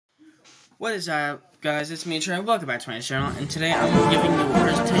What is up, guys? It's me, Trey. Welcome back to my channel, and today I'm giving you a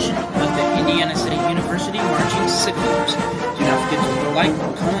presentation of the Indiana State University Marching Sycamores. Do not forget to like,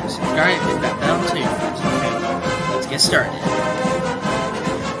 comment, subscribe, and hit that bell to tell your friends and family. Let's get started.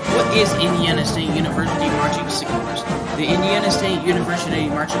 What is Indiana State University Marching Sycamores? The Indiana State University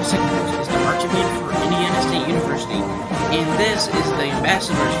Marching Sycamores is the marching band for Indiana State University, and this is the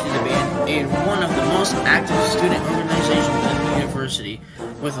ambassadors to the band and one of the most active student organizations in the university,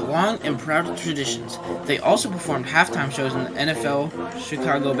 with long and proud traditions. They also performed halftime shows in the NFL,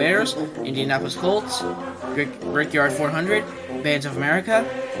 Chicago Bears, Indianapolis Colts, Brickyard 400, Bands of America,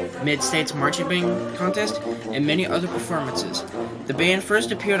 Mid-States Marching Band Contest, and many other performances. The band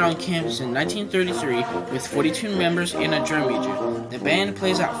first appeared on campus in 1933 with 42 members and a drum major. The band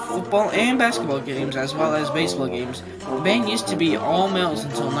plays out football and basketball games as well as baseball games. The band used to be all males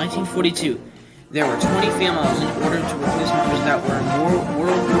until 1942. There were 20 females in order to replace members that were in World War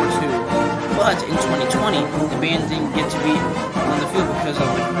II. But in 2020, the band didn't get to be on the field because of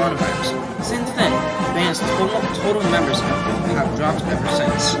the coronavirus. Since then, the band's total members have dropped ever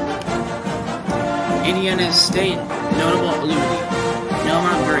since. Indiana State notable alumni: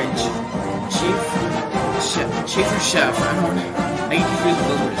 Belmont Bridge, Chief or Chef, I get confused with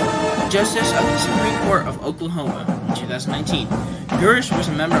those words. Justice of the Supreme Court of Oklahoma in 2019. Gurish was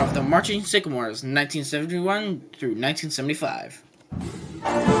a member of the Marching Sycamores in 1971 through 1975.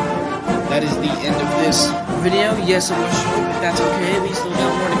 That is the end of this video. Yes, it was short, but that's okay. We still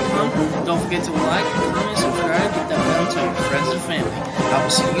got more to come. Don't forget to like, comment, subscribe, hit that bell, tell your friends and family. I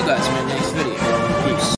will see you guys in my next video. Peace.